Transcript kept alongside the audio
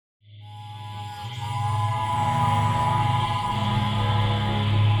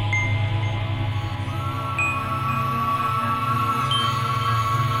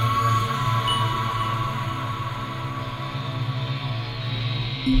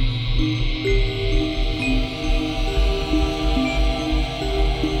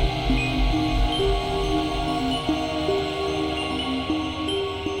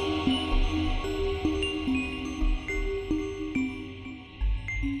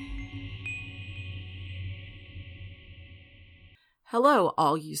Hello,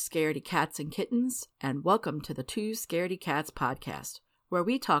 all you scaredy cats and kittens, and welcome to the Two Scaredy Cats podcast, where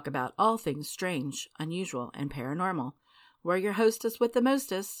we talk about all things strange, unusual, and paranormal. We're your hostess with the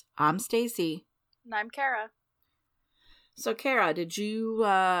mostest. I'm Stacy. And I'm Kara. So, Kara, did you,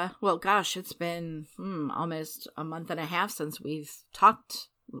 it's been almost a month and a half since we've talked.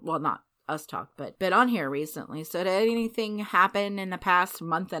 Well, not us talked, but been on here recently. So, did anything happen in the past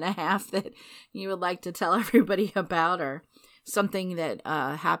month and a half that you would like to tell everybody about, or something that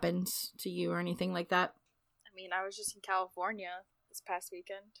happened to you or anything like that? I mean, I was just in California this past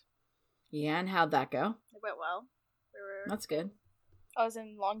weekend. Yeah, and how'd that go? It went well. That's good. I was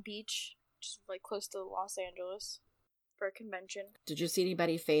in Long Beach, just like close to Los Angeles, for a convention. Did you see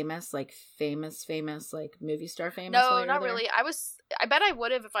anybody famous, like movie star famous? No, not really. I bet I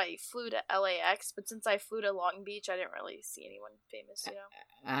would have if I flew to LAX, but since I flew to Long Beach, I didn't really see anyone famous, you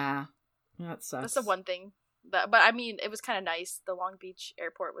know? That sucks. That's the one thing. But I mean, it was kind of nice. The Long Beach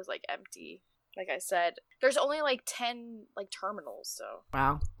airport was like empty. Like I said, there's only like 10 like terminals, so.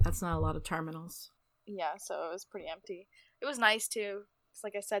 Wow, that's not a lot of terminals. Yeah, so it was pretty empty. It was nice too. Cause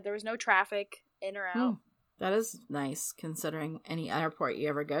like I said, there was no traffic in or out. That is nice, considering any airport you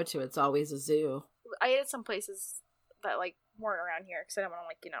ever go to, it's always a zoo. I ate at some places that like weren't around here because I didn't want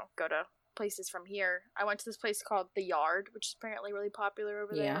to go to places from here. I went to this place called The Yard, which is apparently really popular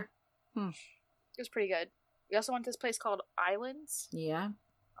over there. It was pretty good. We also went to this place called Islands. Yeah. I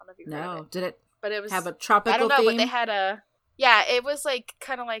don't know if you've heard of it. Did it but it was, have a tropical I don't know, theme? but they had yeah, it was like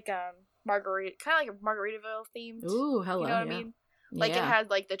kind of like Margaritaville themed. Ooh, hello. You know what I mean? Like it had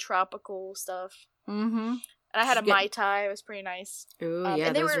like the tropical stuff. Mm-hmm. And I had a Mai Tai. It was pretty nice. Ooh,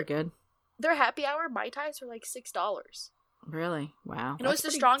 yeah, those are good. Their happy hour Mai Tais were like $6. Really? Wow. And it was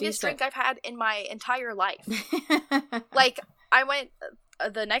the strongest drink I've had in my entire life. Like, I went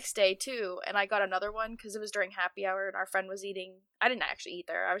the next day, too, and I got another one because it was during happy hour and our friend was eating. I didn't actually eat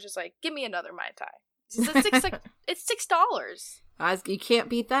there. I was just like, give me another Mai Tai. It's $6. You can't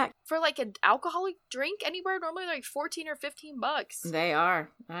beat that. For like an alcoholic drink anywhere, normally they're like $14 or $15. They are.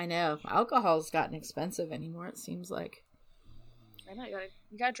 I know. Alcohol's gotten expensive anymore, it seems like. I know.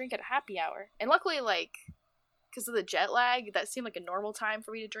 You gotta drink at a happy hour. And luckily, like, because of the jet lag, that seemed like a normal time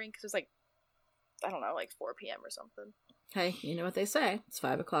for me to drink. Because it was like, I don't know, like 4 p.m. or something. Hey, you know what they say. It's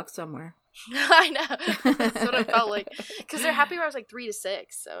 5 o'clock somewhere. I know. That's what it felt like. Because their happy hour was like 3 to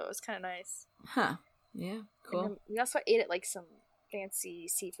 6, so it was kind of nice. Huh. Yeah, cool. We also ate at like some fancy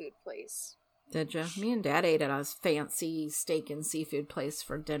seafood place. Did you? Me and Dad ate at a fancy steak and seafood place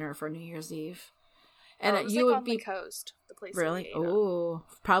for dinner for New Year's Eve. And it was you like would on be the coast. The place. Really? Oh,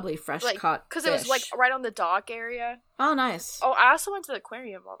 probably fresh caught because fish. it was like right on the dock area. Oh, nice. Oh, I also went to the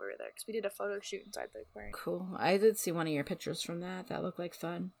aquarium while we were there because we did a photo shoot inside the aquarium. Cool. I did see one of your pictures from that. That looked like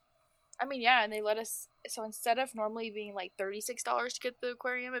fun. I mean, yeah, and they let us. So instead of normally being like $36 to get the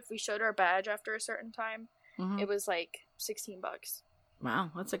aquarium, if we showed our badge after a certain time, it was like $16.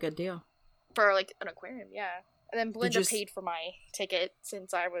 Wow, that's a good deal for like an aquarium. Yeah, and then Belinda paid for my ticket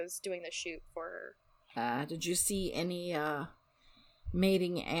since I was doing the shoot for her. Did you see any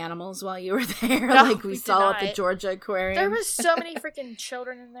mating animals while you were there? No, like we saw at the Georgia Aquarium? There was so many freaking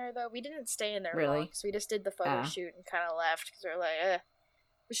children in there, though. We didn't stay in there long, so we just did the photo shoot and kind of left because we were like,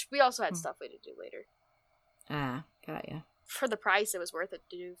 Which we also had stuff we had to do later. Got ya. For the price, it was worth it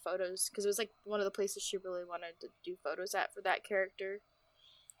to do photos because it was like one of the places she really wanted to do photos at for that character.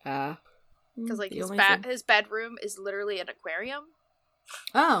 Because like his bedroom is literally an aquarium.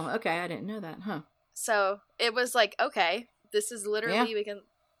 Oh, okay. I didn't know that, huh? So it was like, okay, this is literally we can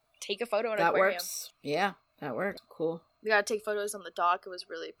take a photo in an aquarium. That works. Yeah, that works. Cool. We got to take photos on the dock. It was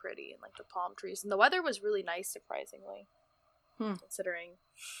really pretty, and like the palm trees, and the weather was really nice, surprisingly, considering.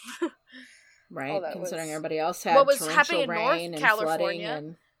 Right, considering everybody else had what was torrential happening in rain North and California. flooding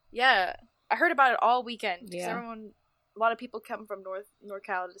and... Yeah, I heard about it all weekend. Yeah. A lot of people come from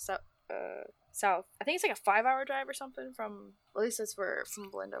NorCal to south. I think it's like a 5-hour drive or something from. At least that's where from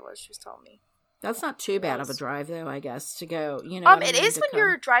Belinda was. She was telling me. That's not too bad of a drive, though. I guess to go. You know. It is when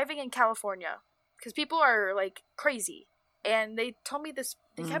you're driving in California, because people are like crazy, and they told me this.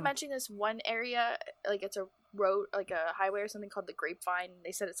 They kept mentioning this one area, like it's a road, like a highway or something called the Grapevine.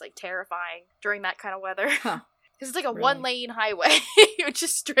 They said it's like terrifying during that kind of weather. Because it's like a 1-lane highway, which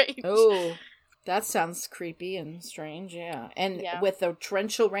is strange. Oh, That sounds creepy and strange, yeah. And Yeah. with the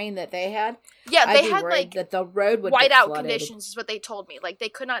torrential rain that they had, Yeah, I'd they be had worried like that the road would get whiteout flooded. conditions is what they told me. Like they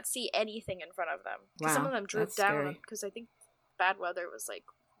could not see anything in front of them. Because some Wow, of them drooped that's down scary. because I think bad weather was like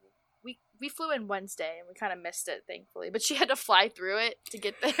we flew in Wednesday and we kind of missed it, thankfully. But she had to fly through it to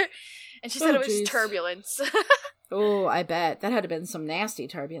get there, and she said Oh, it was geez. turbulence. Oh, I bet. That had to have been some nasty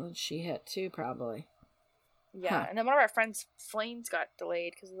turbulence she hit, too, probably. Yeah, Huh. and then one of our friends' planes got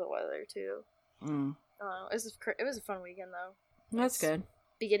delayed because of the weather too. Mm. It was a fun weekend though. That's Nice. good.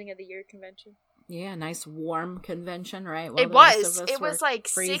 Beginning of the year convention. Yeah, nice warm convention, right? It the rest was. of us It were was like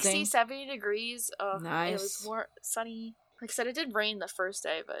freezing. 60, 70 degrees. Nice. It was more sunny. Like I said, it did rain the first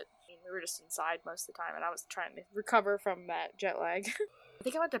day, but I mean, we were just inside most of the time, and I was trying to recover from that jet lag. I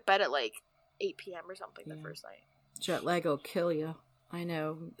think I went to bed at like 8 p.m. or something the first night. Jet lag will kill you. I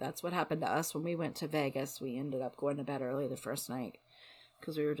know. That's what happened to us when we went to Vegas. We ended up going to bed early the first night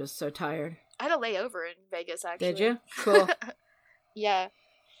because we were just so tired. I had a layover in Vegas, actually. Did you? Cool. Yeah.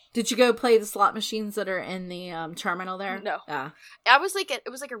 Did you go play the slot machines that are in the terminal there? No. Ah. I was like, it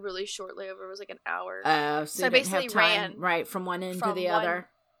was like a really short layover. It was like an hour. So I you didn't have basically time, ran right, from one end to from the one- other?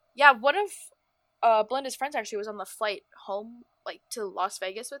 Yeah, one of Belinda's friends actually was on the flight home, like to Las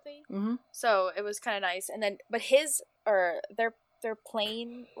Vegas with me. Mm-hmm. So it was kind of nice. And then, but their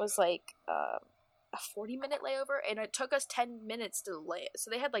plane was like a 40-minute layover, and it took us 10 minutes to land. So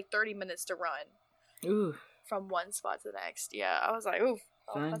they had like 30 minutes to run Ooh. from one spot to the next. Yeah, I was like, ooh,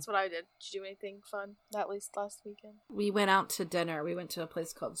 Fun. that's what I did. Did you do anything fun? At least last weekend. We went out to dinner. We went to a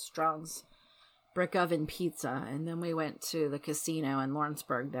place called Strong's Brick Oven Pizza, and then we went to the casino in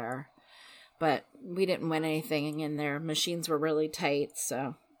Lawrenceburg there. But we didn't win anything, and their machines were really tight,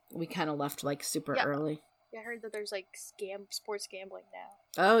 so we kind of left like super early. Yeah, I heard that there's like sports gambling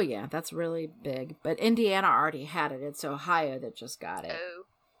now. Oh, yeah, that's really big. But Indiana already had it. It's Ohio that just got it. Oh.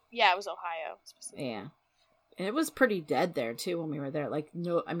 Yeah, it was Ohio. Specifically. Yeah. And it was pretty dead there, too, when we were there. Like,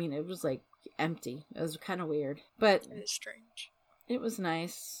 no, I mean, it was, like, empty. It was kind of weird. But It is strange. it was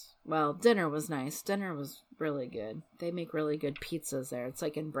nice. Well, dinner was nice. Dinner was really good. They make really good pizzas there. It's,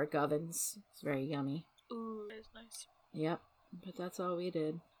 like, in brick ovens. It's very yummy. Ooh, it is nice. Yep. But that's all we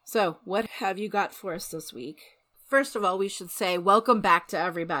did. So, what have you got for us this week? First of all, we should say welcome back to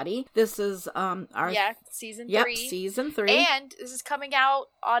everybody. This is our season 3. Yep, season 3. And this is coming out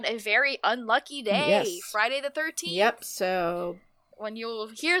on a very unlucky day, Yes. Friday the 13th. Yep. So When you'll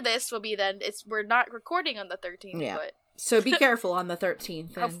hear this will be then we're not recording on the 13th, Yeah. but so be careful on the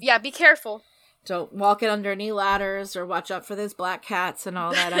 13th. And be careful. don't walk it under any ladders or watch out for those black cats and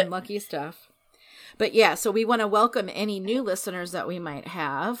all that unlucky stuff. But yeah, so we want to welcome any new listeners that we might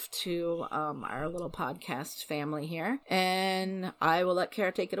have to our little podcast family here. And I will let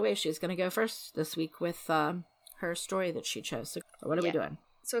Kara take it away. She's going to go first this week with her story that she chose. So what are we doing?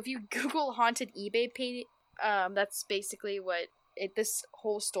 So if you Google haunted eBay painting, that's basically what this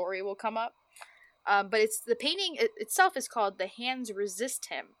whole story will come up. But it's the painting itself is called The Hands Resist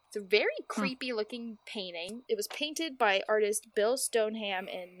Him. It's a very creepy looking painting. It was painted by artist Bill Stoneham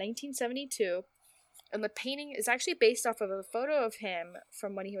in 1972. And the painting is actually based off of a photo of him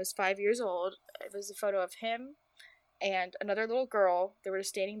from when he was 5 years old. It was a photo of him and another little girl. They were just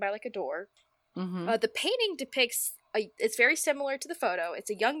standing by like a door. Mm-hmm. The painting depicts, it's very similar to the photo. It's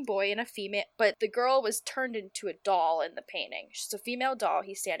a young boy and a female, but the girl was turned into a doll in the painting. She's a female doll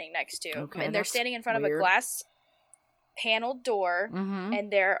he's standing next to. Okay, and they're that's standing in front of a weird. glass paneled door. Mm-hmm.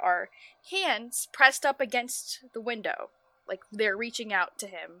 And there are hands pressed up against the window. Like they're reaching out to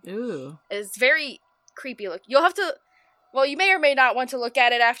him. Ooh. It's very creepy look. You'll have to, well, you may or may not want to look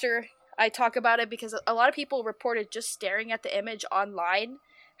at it after I talk about it, because a lot of people reported just staring at the image online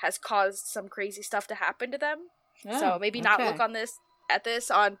has caused some crazy stuff to happen to them. So maybe not look at this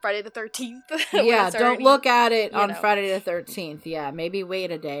on Friday the 13th. Yeah, don't look at it on know. Friday the 13th. Yeah, maybe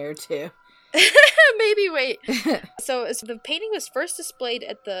wait a day or two. Maybe wait. So the painting was first displayed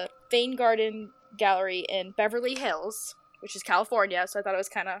at the Fane Garden Gallery in Beverly Hills, which is California, so I thought it was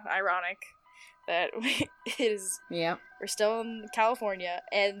kind of ironic that Yeah. we're still in California.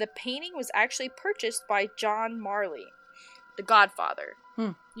 And the painting was actually purchased by John Marley, the Godfather.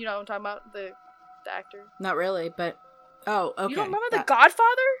 Hmm. You know what I'm talking about? The actor. Not really, but oh, okay. You don't remember the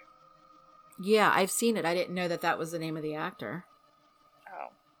Godfather? Yeah, I've seen it. I didn't know that was the name of the actor. Oh.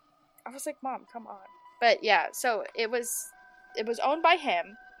 I was like, Mom, come on. But yeah, so it was owned by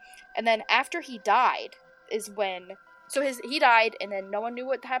him, and then after he died is when he died, and then no one knew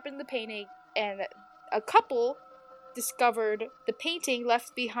what happened to the painting, and a couple discovered the painting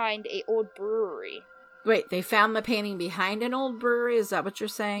left behind a old brewery. Wait, they found the painting behind an old brewery? Is that what you're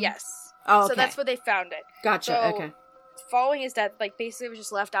saying? Yes. Oh, okay. So that's where they found it. Gotcha. So okay. following his death, like, basically was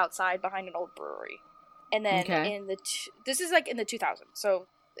just left outside behind an old brewery. And then this is, like, in the 2000s. So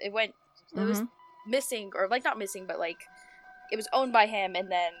it was missing, or, like, not missing, but, like, it was owned by him,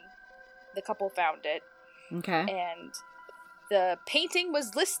 and then the couple found it. Okay. And the painting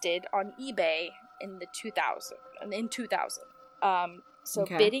was listed on eBay in 2000. So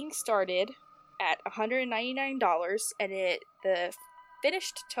bidding started at $199, and the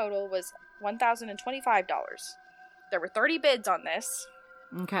finished total was $1,025. There were 30 bids on this.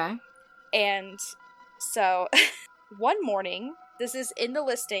 Okay. And so one morning, this is in the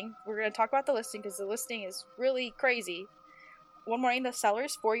listing. We're going to talk about the listing because the listing is really crazy. One morning, the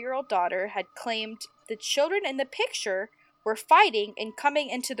seller's 4-year-old daughter had claimed the children in the picture were fighting and coming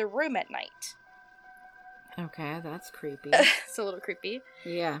into the room at night. Okay, that's creepy. It's a little creepy.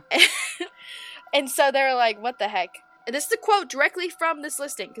 Yeah. And so they're like, what the heck? And this is a quote directly from this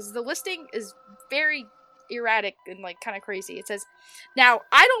listing, because the listing is very erratic and, like, kind of crazy. It says, "Now,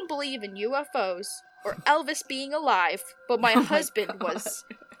 I don't believe in UFOs or Elvis being alive, but my husband was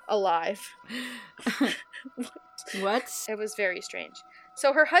alive." What? It was very strange.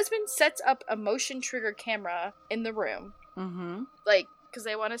 So her husband sets up a motion trigger camera in the room. Mm-hmm. Like, because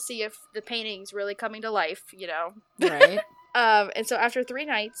they want to see if the painting's really coming to life, you know? Right. And so after 3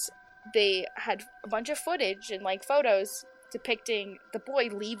 nights, they had a bunch of footage and, like, photos depicting the boy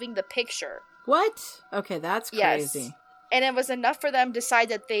leaving the picture. What? Okay, that's crazy. Yes. And it was enough for them to decide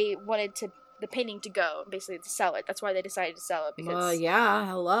that they wanted the painting to go, basically to sell it. That's why they decided to sell it, because well, yeah,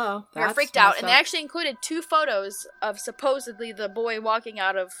 hello. they were freaked out. And they actually included 2 photos of supposedly the boy walking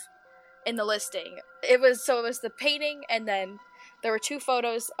out of in the listing. It was the painting, and then there were 2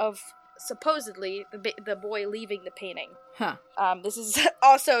 photos of supposedly the boy leaving the painting. Huh. This is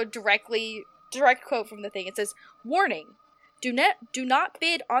also direct quote from the thing. It says, "Warning. Do not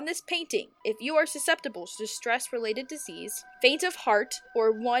bid on this painting if you are susceptible to stress-related disease, faint of heart,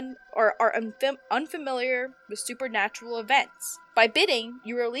 or are unfamiliar with supernatural events. By bidding,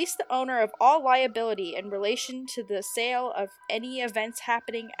 you release the owner of all liability in relation to the sale of any events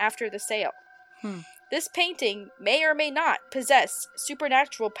happening after the sale. This painting may or may not possess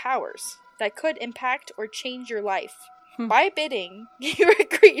supernatural powers that could impact or change your life. By bidding, you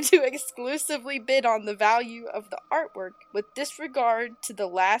agree to exclusively bid on the value of the artwork with disregard to the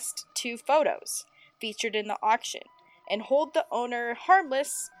last 2 photos featured in the auction, and hold the owner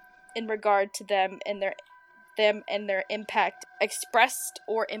harmless in regard to them and their impact expressed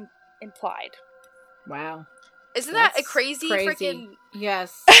or implied." Wow. Isn't that a crazy freaking...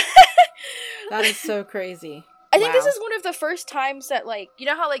 Yes. That is so crazy. I think this is one of the first times that, like, you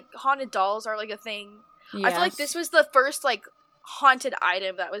know how, like, haunted dolls are, like, a thing? Yes. I feel like this was the first, like, haunted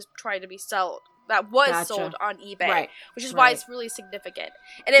item that was trying to be sold. That was sold on eBay. Right. Which is why it's really significant.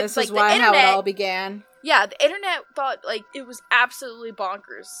 And this is why how it all began. Yeah, the internet thought, like, it was absolutely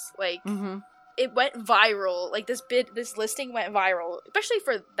bonkers. Like, it went viral. Like, this listing went viral. Especially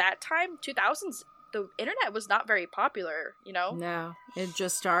for that time, 2000s, the internet was not very popular, you know? No, it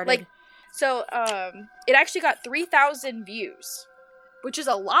just started. Like, so, it actually got 3,000 views, which is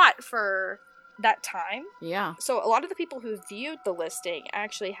a lot for that time. Yeah. So a lot of the people who viewed the listing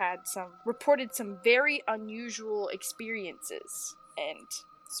actually reported some very unusual experiences, and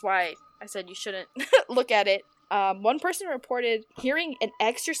that's why I said you shouldn't look at it. One person reported hearing an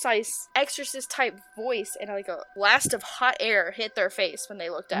exorcist type voice and, like, a blast of hot air hit their face when they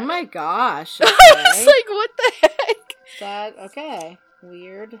looked at it. Oh my gosh. Okay. I was like, what the heck? Okay.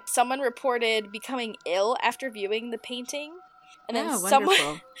 Weird. Someone reported becoming ill after viewing the painting. And then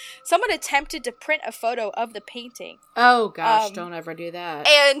someone attempted to print a photo of the painting. Oh gosh, don't ever do that.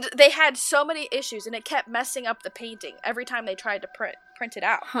 And they had so many issues, and it kept messing up the painting every time they tried to print it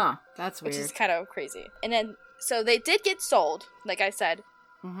out. Huh, that's weird. Which is kind of crazy. And then, so they did get sold, like I said.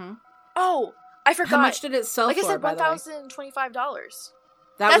 Mm-hmm. Oh, I forgot. How much did it sell for, like I said, $1,025.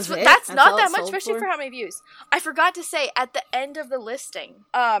 That's not that much, especially for how many views. I forgot to say, at the end of the listing,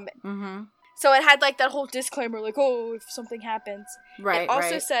 so it had, like, that whole disclaimer, like, oh, if something happens. Right, it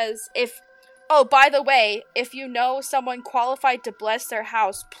also says, by the way, if you know someone qualified to bless their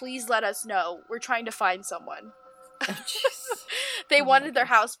house, please let us know. We're trying to find someone. Oh, they wanted their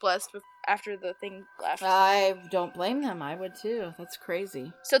house blessed after the thing left. I don't blame them. I would too. That's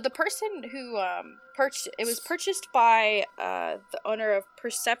crazy. So the person who it was purchased by the owner of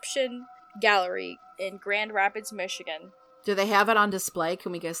Perception Gallery in Grand Rapids, Michigan. Do they have it on display?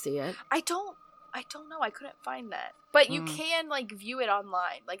 Can we go see it? I don't know. I couldn't find that. But you can, like, view it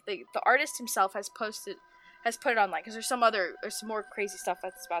online. Like, the artist himself has put it online, because there's some more crazy stuff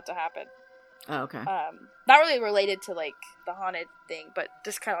that's about to happen. Oh, okay. Not really related to like the haunted thing, but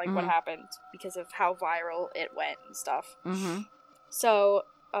just kind of like what happened because of how viral it went and stuff. Mm-hmm. So,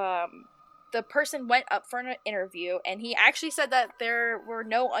 the person went up for an interview, and he actually said that there were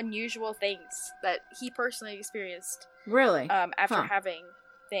no unusual things that he personally experienced. Really? After having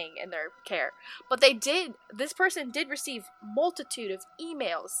thing in their care. But this person did receive multitude of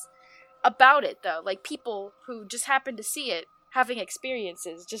emails about it, though. Like, people who just happened to see it having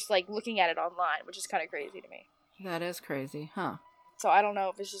experiences, just, like, looking at it online, which is kind of crazy to me. That is crazy, huh? So I don't know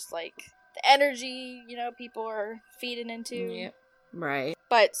if it's just, like, the energy, people are feeding into. Yep. Right.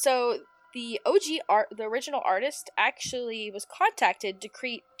 But, so... The original artist actually was contacted to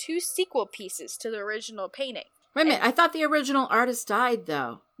create 2 sequel pieces to the original painting. Wait a minute, I thought the original artist died,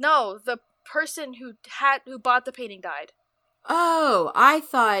 though. No, the person who bought the painting died. Oh, I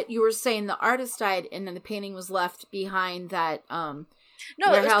thought you were saying the artist died and then the painting was left behind that no,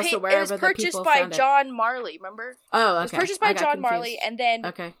 warehouse or wherever it was purchased by John Marley, remember? Oh, okay. It was purchased by John Marley, and then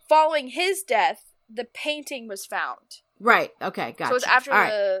following his death, the painting was found. Right. Okay. Gotcha. So it was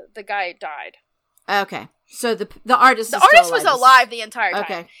after the guy died. Okay. So the artist was alive the entire time.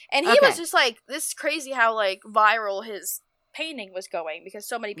 Okay. And he was just like, this is crazy how like viral his painting was going because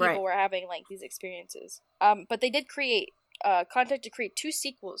so many people were having like these experiences. But they did create contact to create 2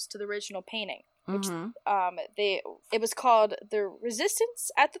 sequels to the original painting. Which it was called The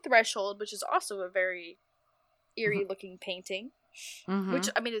Resistance at the Threshold, which is also a very eerie looking painting. Which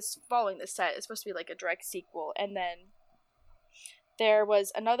I mean, it's following the set. It's supposed to be like a direct sequel, and then. There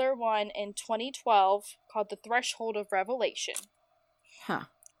was another one in 2012 called The Threshold of Revelation. Huh.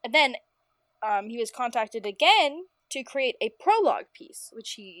 And then he was contacted again to create a prologue piece,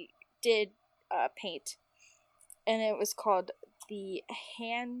 which he did paint. And it was called The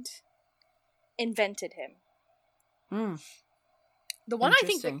Hand Invented Him. The one I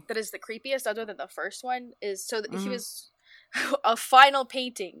think that is the creepiest, other than the first one, is he was a final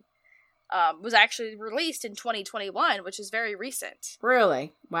painting. Was actually released in 2021, which is very recent.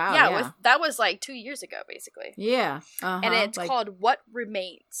 Really? Wow. Yeah. That was like 2 years ago, basically. Yeah. And it's called What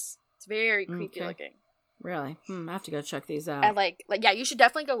Remains. It's very creepy looking. Really? I have to go check these out. And yeah, you should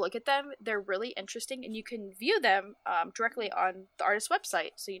definitely go look at them. They're really interesting, and you can view them directly on the artist's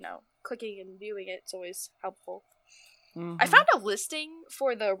website. So, clicking and viewing it's always helpful. I found a listing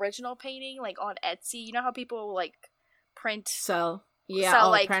for the original painting, like on Etsy. You know how people like print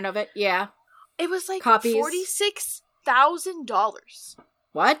print of it. Yeah, it was like copies. $46,000.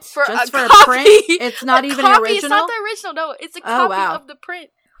 What? Just for a copy? Print? It's not even original. It's not the original. No, it's a copy of the print.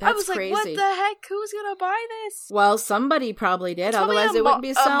 That's I was crazy. like, what the heck? Who's gonna buy this? Well, somebody probably did. Otherwise, they wouldn't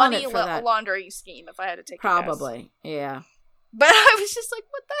be selling it for that. A laundering scheme, if I had to take probably. A guess. Yeah. But I was just like,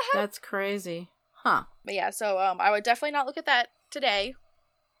 what the heck? That's crazy. Huh. But yeah, so I would definitely not look at that today,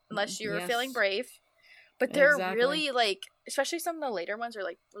 unless you were feeling brave. But they're really, like, especially some of the later ones are,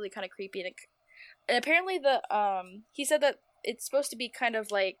 like, really kind of creepy. And apparently he said that it's supposed to be kind of,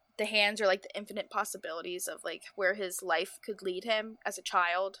 like, the hands are, like, the infinite possibilities of, like, where his life could lead him as a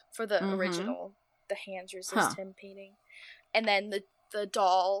child for the original, The Hands Resist Him painting. And then the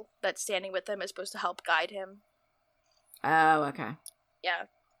doll that's standing with him is supposed to help guide him. Oh, okay. Yeah.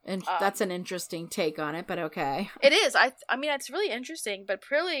 And that's an interesting take on it, but okay. It is. I mean, it's really interesting, but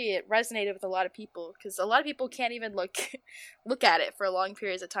really it resonated with a lot of people because a lot of people can't even look at it for long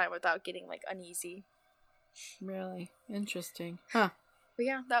periods of time without getting like uneasy. Really interesting, huh? But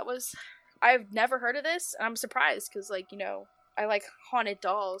yeah, I've never heard of this, and I'm surprised because like I like haunted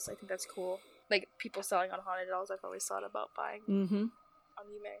dolls. I think that's cool. Like people selling on haunted dolls, I've always thought about buying on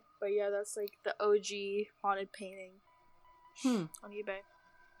eBay. But yeah, that's like the OG haunted painting on eBay.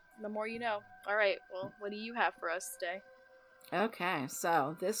 The more you know. All right, well, what do you have for us today? Okay,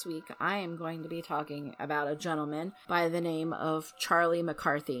 so this week I am going to be talking about a gentleman by the name of Charlie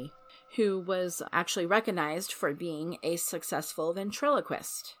McCarthy, who was actually recognized for being a successful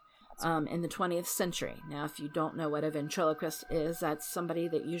ventriloquist in the 20th century. Now, if you don't know what a ventriloquist is, that's somebody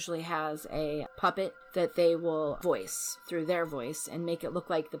that usually has a puppet that they will voice through their voice and make it look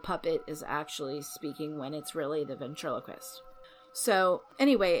like the puppet is actually speaking when it's really the ventriloquist. So,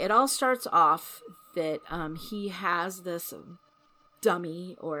 anyway, it all starts off that he has this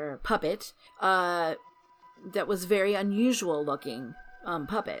dummy or puppet that was very unusual looking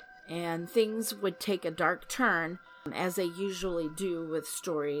puppet. And things would take a dark turn, as they usually do with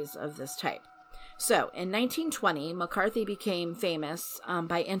stories of this type. So, in 1920, McCarthy became famous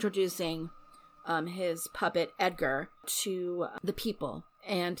by introducing his puppet Edgar to the people.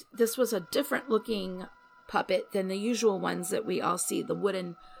 And this was a different looking puppet than the usual ones that we all see, the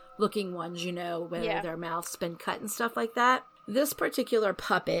wooden looking ones, where their mouth's been cut and stuff like that. This particular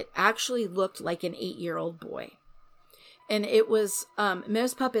puppet actually looked like an 8-year-old boy. And it was,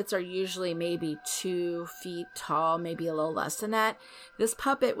 most puppets are usually maybe 2 feet tall, maybe a little less than that. This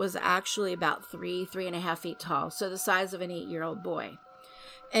puppet was actually about 3.5 feet tall, so the size of an 8-year-old boy.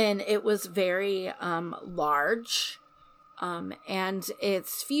 And it was very large, and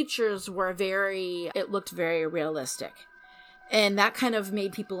its features were it looked very realistic. And that kind of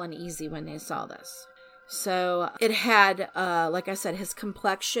made people uneasy when they saw this. So it had, like I said, his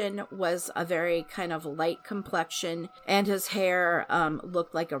complexion was a very kind of light complexion, and his hair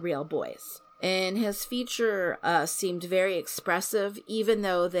looked like a real boy's. And his feature seemed very expressive, even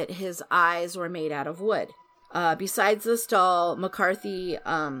though that his eyes were made out of wood. Besides this doll, McCarthy's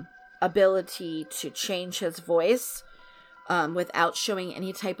ability to change his voice without showing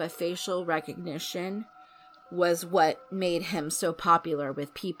any type of facial recognition was what made him so popular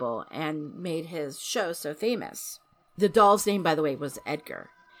with people and made his show so famous. The doll's name, by the way, was Edgar.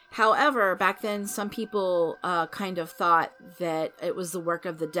 However, back then, some people kind of thought that it was the work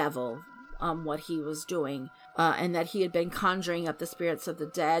of the devil, what he was doing, and that he had been conjuring up the spirits of the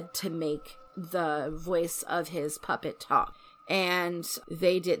dead to make the voice of his puppet talk. And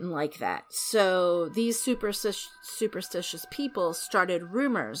they didn't like that. So these superstitious people started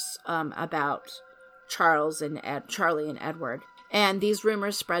rumors about Charlie and Edward. And these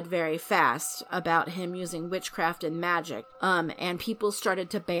rumors spread very fast about him using witchcraft and magic. And people started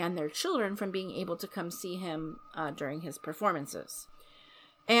to ban their children from being able to come see him during his performances.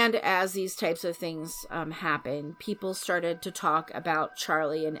 And as these types of things happened, people started to talk about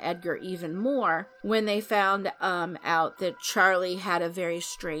Charlie and Edgar even more when they found out that Charlie had a very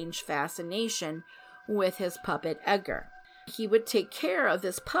strange fascination with his puppet Edgar. He would take care of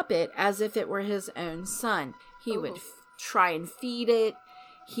this puppet as if it were his own son. He would try and feed it.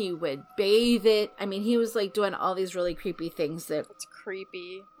 He would bathe it. I mean, he was like doing all these really creepy things that... It's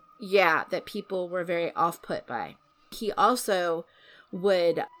creepy. Yeah, that people were very off-put by. He also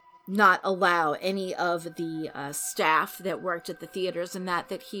would not allow any of the staff that worked at the theaters and that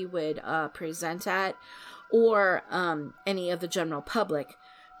he would present at, or any of the general public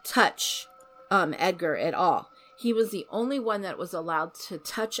touch Edgar at all. He was the only one that was allowed to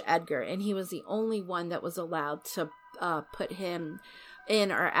touch Edgar, and he was the only one that was allowed to put him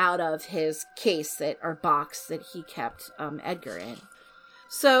in or out of his case or box that he kept Edgar in.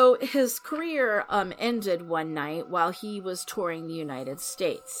 So his career ended one night while he was touring the United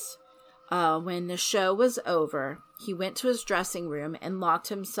States. When the show was over, he went to his dressing room and locked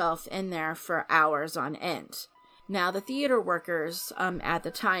himself in there for hours on end. Now, the theater workers at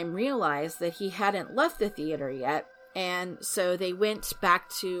the time realized that he hadn't left the theater yet, and so they went back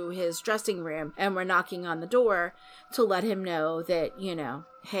to his dressing room and were knocking on the door to let him know that,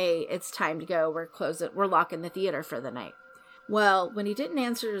 hey, it's time to go. We're locking the theater for the night. Well, when he didn't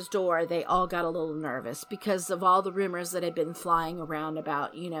answer his door, they all got a little nervous because of all the rumors that had been flying around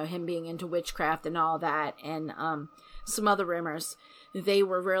about, him being into witchcraft and all that, and some other rumors. They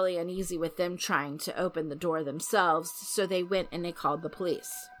were really uneasy with them trying to open the door themselves, so they went and they called the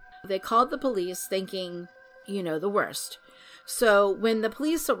police. They called the police thinking, the worst. So when the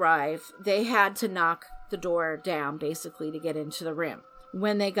police arrived, they had to knock the door down, basically, to get into the room.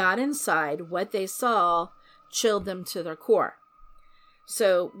 When they got inside, what they saw chilled them to their core.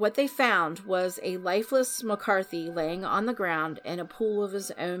 So what they found was a lifeless McCarthy laying on the ground in a pool of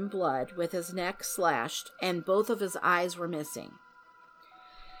his own blood with his neck slashed, and both of his eyes were missing.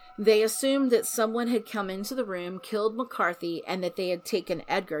 They assumed that someone had come into the room, killed McCarthy, and that they had taken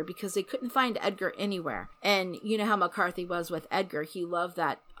Edgar because they couldn't find Edgar anywhere. And you know how McCarthy was with Edgar. He loved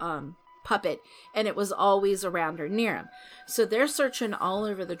that puppet, and it was always around or near him. So they're searching all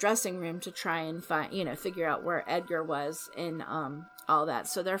over the dressing room to try and find, figure out where Edgar was and all that.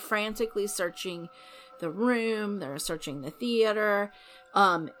 So they're frantically searching the room, they're searching the theater,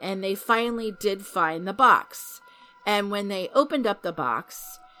 and they finally did find the box. And when they opened up the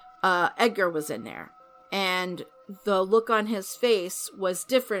box, Edgar was in there. And the look on his face was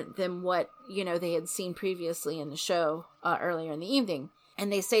different than what, they had seen previously in the show earlier in the evening.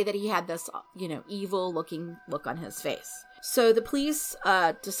 And they say that he had this, evil-looking look on his face. So the police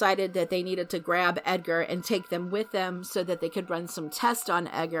decided that they needed to grab Edgar and take them with them so that they could run some tests on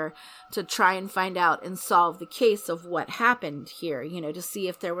Edgar to try and find out and solve the case of what happened here, to see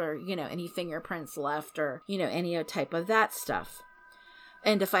if there were, any fingerprints left or, any type of that stuff.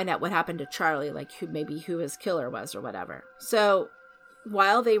 And to find out what happened to Charlie, like who his killer was or whatever. So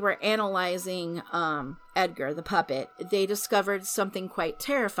while they were analyzing Edgar, the puppet, they discovered something quite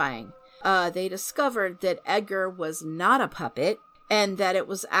terrifying. They discovered that Edgar was not a puppet and that it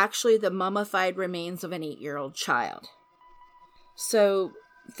was actually the mummified remains of an 8-year-old child. So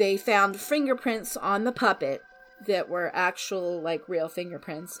they found fingerprints on the puppet that were actual, like, real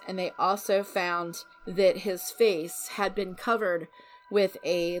fingerprints. And they also found that his face had been covered with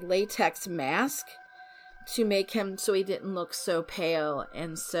a latex mask to make him so he didn't look so pale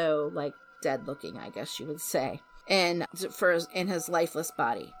and so, like, dead looking, I guess you would say, and in his lifeless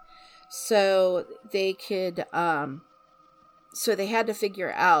body. So they could, so they had to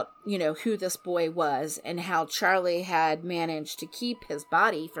figure out, you know, who this boy was and how Charlie had managed to keep his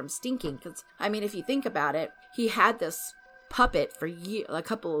body from stinking. Because, I mean, if you think about it, he had this puppet for a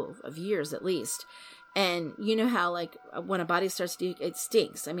couple of years at least. And you know how, like, when a body starts to, it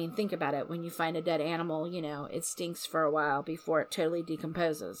stinks. I mean, think about it. When you find a dead animal, you know, it stinks for a while before it totally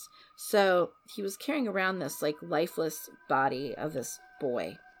decomposes. So he was carrying around this, like, lifeless body of this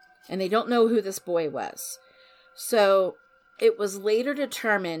boy. And they don't know who this boy was. So it was later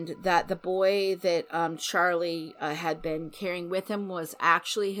determined that the boy that Charlie had been carrying with him was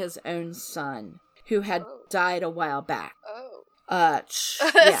actually his own son, who had died a while back. Yeah.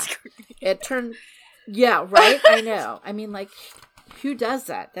 It turned... Yeah, right? I know. I mean, like, who does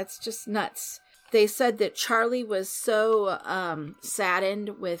that? That's just nuts. They said that Charlie was so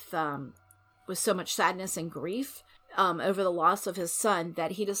saddened with so much sadness and grief over the loss of his son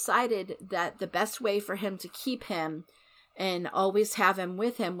that he decided that the best way for him to keep him and always have him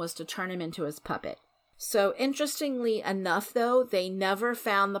with him was to turn him into his puppet. So, interestingly enough, though, they never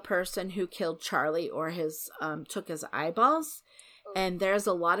found the person who killed Charlie or took his eyeballs. And there's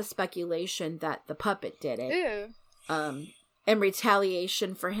a lot of speculation that the puppet did it. In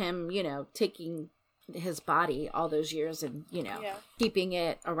retaliation for him, you know, taking his body all those years and, you know, keeping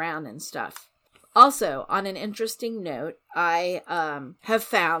it around and stuff. Also, on an interesting note, I have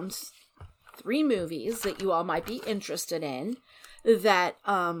found 3 movies that you all might be interested in that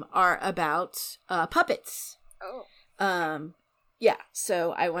are about puppets. Yeah,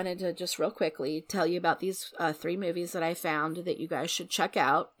 so I wanted to just real quickly tell you about these 3 movies that I found that you guys should check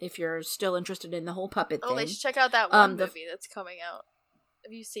out if you're still interested in the whole puppet thing. Oh, they should check out that one movie that's coming out.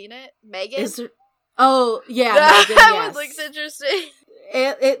 Have you seen it? Megan? Oh, yeah, Megan, that yes. one looks interesting.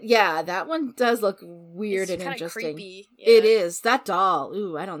 Yeah, that one does look weird and interesting. Creepy. Yeah. It is. That doll,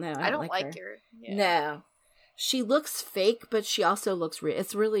 ooh, I don't know. I don't like her. Yeah. No. She looks fake, but she also looks real.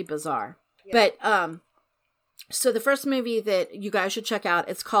 It's really bizarre. Yeah. But, so the first movie that you guys should check out,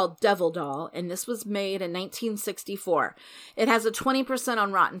 it's called Devil Doll, and this was made in 1964. It has a 20%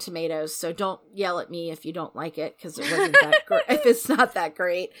 on Rotten Tomatoes, so don't yell at me if you don't like it, because it wasn't that great. If it's not that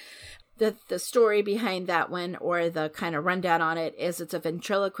great. The story behind that one, or the kind of rundown on it, is it's a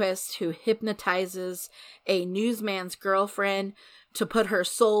ventriloquist who hypnotizes a newsman's girlfriend to put her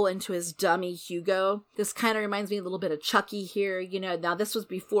soul into his dummy Hugo. This kind of reminds me a little bit of Chucky here. You know, now this was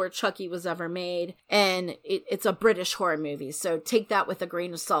before Chucky was ever made. And it's a British horror movie. So take that with a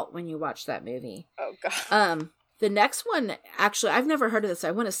grain of salt when you watch that movie. Oh, God. The next one, actually, I've never heard of this. I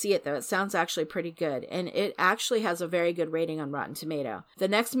want to see it, though. It sounds actually pretty good. And it actually has a very good rating on Rotten Tomato. The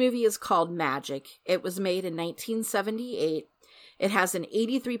next movie is called Magic. It was made in 1978. It has an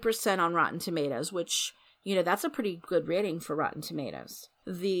 83% on Rotten Tomatoes, which... You know, that's a pretty good rating for Rotten Tomatoes.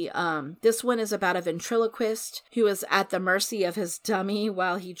 This one is about a ventriloquist who is at the mercy of his dummy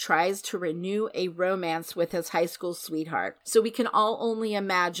while he tries to renew a romance with his high school sweetheart. So we can all only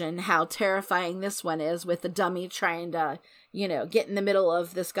imagine how terrifying this one is with the dummy trying to, you know, get in the middle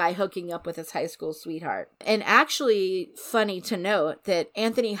of this guy hooking up with his high school sweetheart. And actually, funny to note that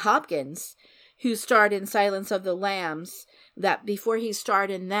Anthony Hopkins, who starred in Silence of the Lambs, that before he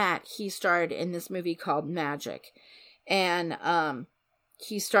starred in that, he starred in this movie called Magic. And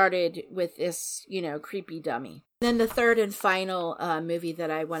he started with this, you know, creepy dummy. Then the third and final movie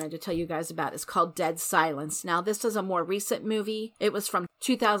that I wanted to tell you guys about is called Dead Silence. Now, this is a more recent movie. It was from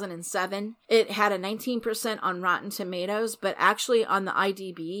 2007. It had a 19% on Rotten Tomatoes, but actually on the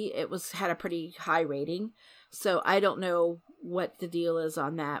IMDb, had a pretty high rating. So I don't know what the deal is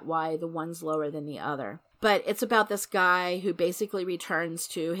on that, why the one's lower than the other. But it's about this guy who basically returns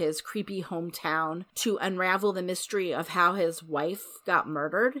to his creepy hometown to unravel the mystery of how his wife got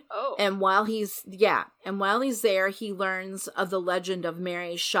murdered. Oh. And while he's there, he learns of the legend of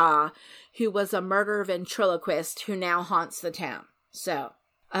Mary Shaw, who was a murder ventriloquist who now haunts the town. So,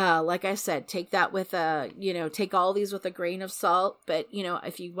 like I said, take that with take all these with a grain of salt. But, you know,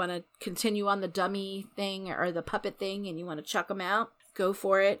 if you want to continue on the dummy thing or the puppet thing and you want to chuck them out, go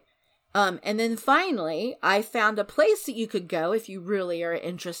for it. And then finally, I found a place that you could go if you really are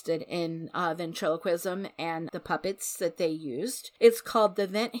interested in ventriloquism and the puppets that they used. It's called the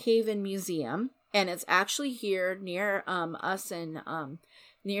Vent Haven Museum, and it's actually here near us in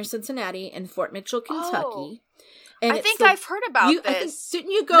near Cincinnati in Fort Mitchell, Kentucky. And I think I've heard about this.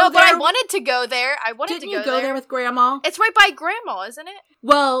 Didn't you go there? No, but I there? wanted to go there. Didn't you go there with Grandma? It's right by Grandma, isn't it?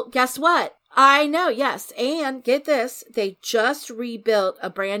 Well, guess what? I know, yes. And get this, they just rebuilt a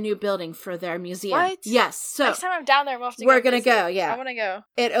brand new building for their museum. What? Yes. So next time I'm down there, we're going to go, yeah. I want to go.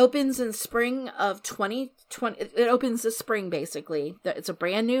 It opens in spring of 2020. It opens this spring, basically. It's a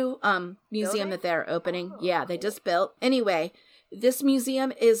brand new museum Building? that they're opening. Oh, yeah, they just built. Anyway, this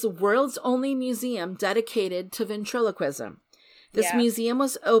museum is the world's only museum dedicated to ventriloquism. This museum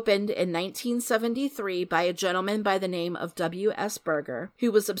was opened in 1973 by a gentleman by the name of W.S. Berger, who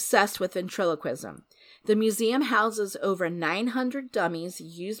was obsessed with ventriloquism. The museum houses over 900 dummies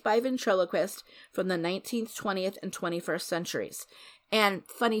used by ventriloquists from the 19th, 20th, and 21st centuries. And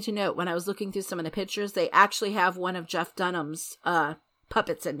funny to note, when I was looking through some of the pictures, they actually have one of Jeff Dunham's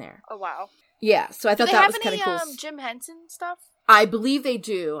puppets in there. Oh, wow. Yeah, so I thought that was kind of cool. Do they have any Jim Henson stuff? I believe they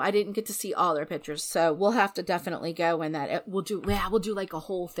do. I didn't get to see all their pictures, so we'll have to definitely go when that. We'll do like a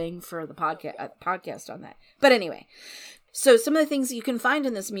whole thing for the podcast on that. But anyway, so some of the things you can find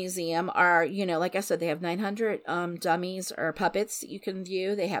in this museum are, like I said, they have 900 dummies or puppets that you can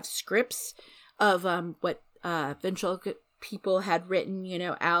view. They have scripts of what ventriloquist people had written,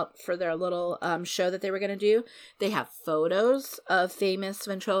 out for their little show that they were going to do. They have photos of famous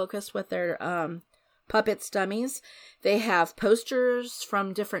ventriloquists with their puppets, dummies. They have posters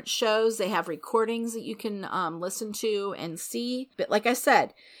from different shows. They have recordings that you can listen to and see. But like I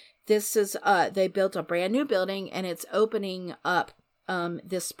said, this is they built a brand new building and it's opening up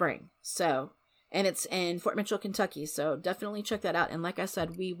this spring. So, and it's in Fort Mitchell, Kentucky. So definitely check that out. And like I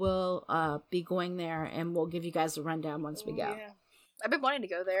said, we will be going there and we'll give you guys a rundown once we go. Yeah. I've been wanting to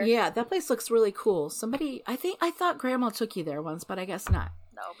go there. Yeah, that place looks really cool. I thought Grandma took you there once, but I guess not.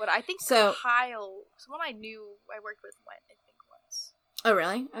 No, but I think so. Kyle, someone I knew I worked with went, I think once. Oh,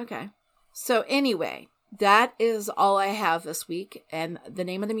 really? Okay. So anyway, that is all I have this week. And the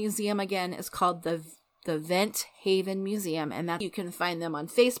name of the museum again is called the Vent Haven Museum. And that you can find them on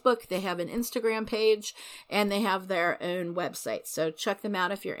Facebook. They have an Instagram page and they have their own website. So check them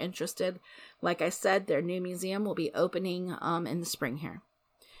out if you're interested. Like I said, their new museum will be opening in the spring here.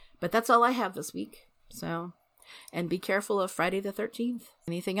 But that's all I have this week. So, and be careful of Friday the 13th.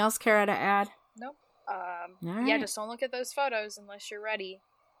 Anything else, Kara, to add? Nope. Right. Yeah, just don't look at those photos unless you're ready.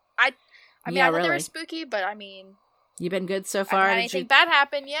 I mean, yeah, I thought really. they were spooky, but I mean, you've been good so I far. haven't had anything bad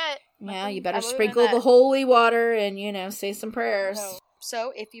happen yet. Yeah, you better other than sprinkle that. the holy water and say some prayers. No.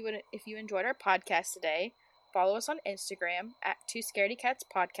 So if you enjoyed our podcast today, follow us on Instagram at Two Scaredy Cats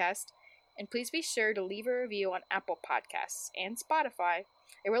Podcast, and please be sure to leave a review on Apple Podcasts and Spotify.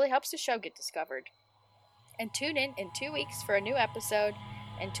 It really helps the show get discovered. And tune in 2 weeks for a new episode.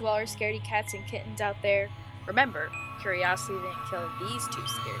 And to all our scaredy cats and kittens out there, remember, curiosity didn't kill these two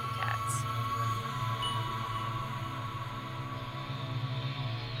scaredy cats.